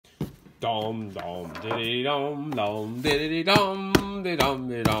Dum dum diddity dum dum diddity dum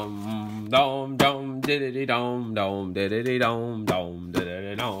dum dum dum dum diddity dum dum diddity dum dum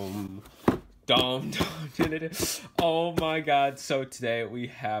diddity dum dum dum. Oh my god, so today we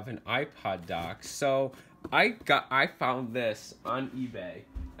have an iPod dock. So I found this on eBay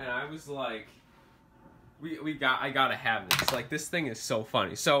and I was like, I gotta have this. Like, this thing is so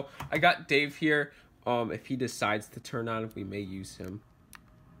funny. So I got Dave here. If he decides to turn on, we may use him.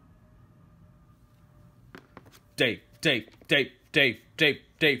 Dave. Yes!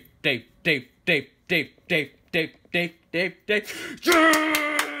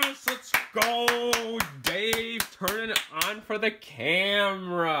 Let's go, Dave. Turn it on for the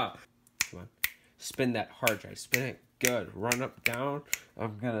camera. Come on. Spin that hard drive. Spin it good. Run up, down.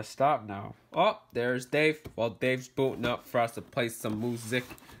 I'm gonna stop now. Oh, there's Dave. While Dave's booting up for us to play some music,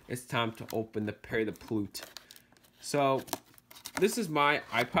 it's time to open the Perry the Platypus. So, this is my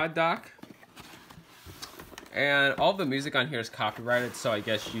iPod dock. And all the music on here is copyrighted, so I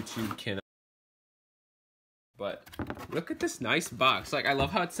guess YouTube can. But look at this nice box. Like, I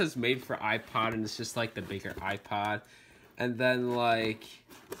love how it says made for iPod, and it's just like the bigger iPod. And then, like,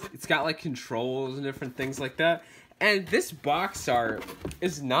 it's got like controls and different things like that. And this box art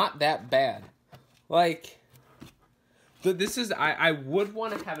is not that bad. Like, this is, I would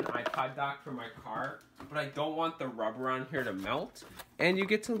want to have an iPod dock for my car, but I don't want the rubber on here to melt. And you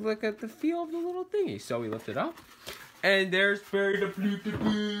get to look at the feel of the little thingy. So we lift it up. And there's Perry the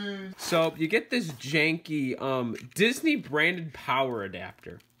Platypus. So you get this janky Disney branded power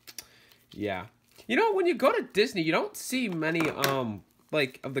adapter. Yeah. You know, when you go to Disney, you don't see many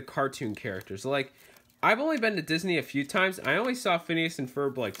like of the cartoon characters. Like, I've only been to Disney a few times. I only saw Phineas and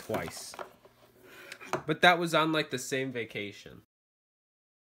Ferb like twice. But that was on like the same vacation.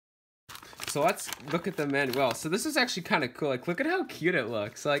 So let's look at the manual. So this is actually kind of cool. Like, look at how cute it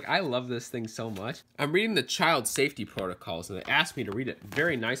looks. Like, I love this thing so much. I'm reading the child safety protocols, and they asked me to read it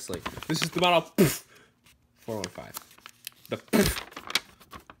very nicely. This is the model 415. The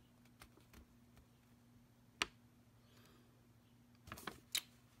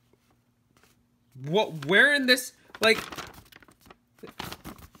what? Where in this? Like,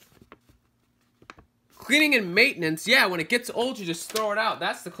 cleaning and maintenance. Yeah, when it gets old, you just throw it out.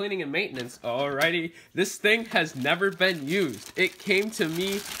 That's the cleaning and maintenance. Alrighty. This thing has never been used. It came to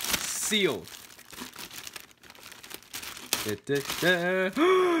me sealed.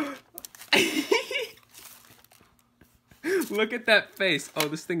 Look at that face. Oh,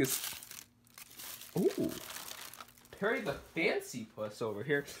 this thing is... Ooh. Perry the Fancy Puss over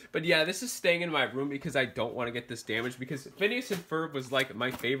here. But yeah, this is staying in my room because I don't want to get this damaged, because Phineas and Ferb was like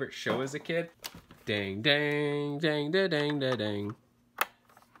my favorite show as a kid. Dang, dang, dang, da, dang, da, dang.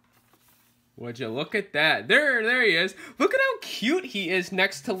 Would you look at that? There he is. Look at how cute he is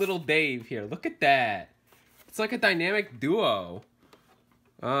next to little Dave here. Look at that. It's like a dynamic duo.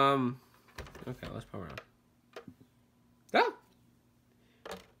 Okay, let's power on. Oh!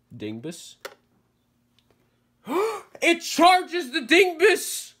 Dingbus. It charges the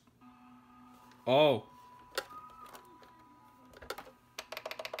Dingbus! Oh.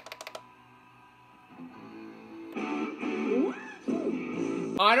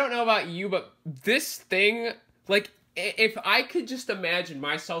 I don't know about you, but this thing, like, if I could just imagine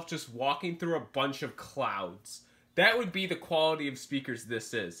myself just walking through a bunch of clouds, that would be the quality of speakers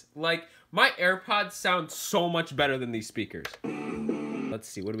this is. Like, my AirPods sound so much better than these speakers. Let's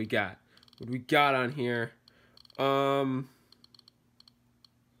see, what do we got? What do we got on here? No,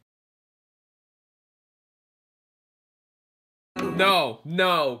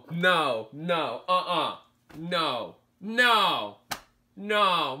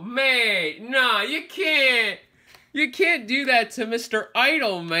 mate, no, you can't do that to Mr.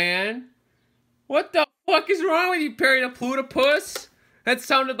 Idol, man. What the fuck is wrong with you, Perry the Platypus? That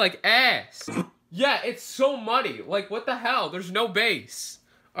sounded like ass. Yeah, it's so muddy. Like, what the hell? There's no bass.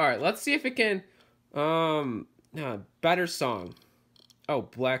 Alright, let's see if it can, better song. Oh,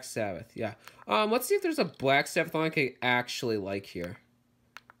 Black Sabbath, yeah. Let's see if there's a Black Sabbath song I can actually like here.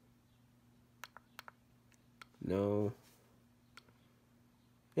 No.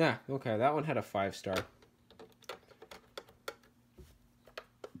 Yeah, okay, that one had a 5-star.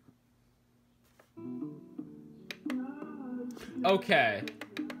 Okay.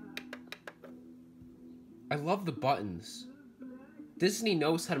 I love the buttons. Disney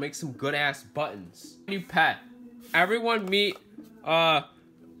knows how to make some good-ass buttons. New pet. Everyone meet,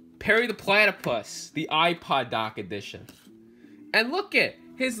 Perry the Platypus, the iPod dock edition. And look it,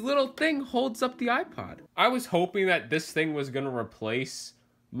 his little thing holds up the iPod. I was hoping that this thing was gonna replace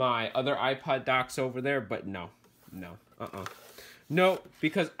my other iPod docks over there, but no. No,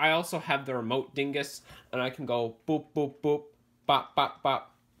 because I also have the remote dingus, and I can go boop, boop, boop, bop, bop,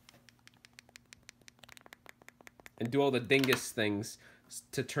 bop, and do all the dingus things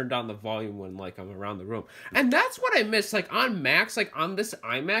to turn down the volume when, like, I'm around the room. And that's what I miss, like, on Macs, like, on this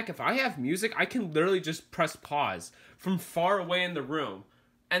iMac, if I have music, I can literally just press pause from far away in the room.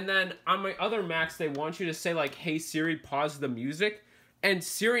 And then on my other Macs, they want you to say, like, hey, Siri, pause the music, and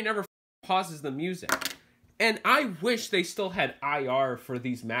Siri never pauses the music. And I wish they still had IR for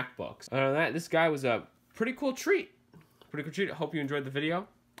these MacBooks. This guy was a pretty cool treat. Pretty cool treat. I hope you enjoyed the video.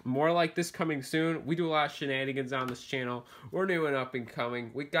 More like this coming soon. We do a lot of shenanigans on this channel. We're new and up and coming.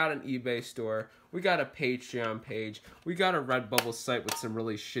 We got an eBay store. We got a Patreon page. We got a Redbubble site with some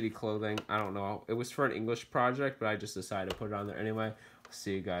really shitty clothing. I don't know. It was for an English project, but I just decided to put it on there anyway. I'll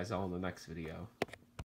see you guys all in the next video.